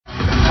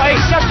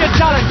your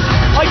challenge.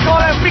 I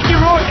call out Mickey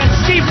Rourke and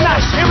Steve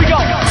Nash. Here we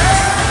go.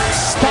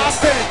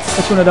 Stop it.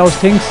 It's one of those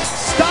things.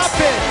 Stop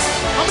it.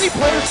 How many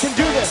players can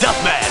do this?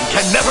 Duffman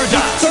can never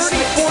die.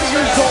 34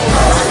 years old.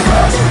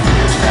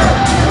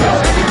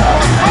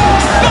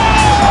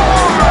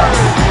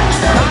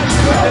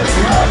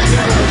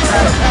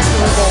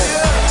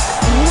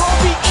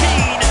 Robbie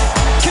Keane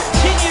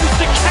continues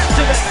to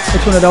captivate.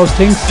 It's one of those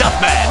things.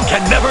 Duffman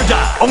can never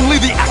die. Only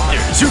the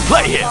actors who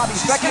play him.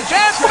 Second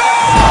chance.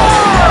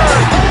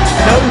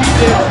 No, he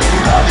didn't.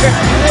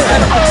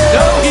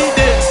 No, he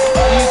didn't.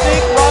 Do you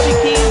think Robbie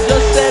Keane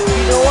just said,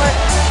 you know what?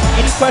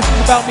 Any questions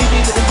about me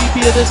being the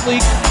MVP of this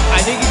league? I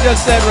think he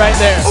just said right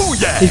there. Oh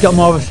yeah. He's got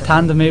more of a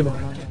tan than me, but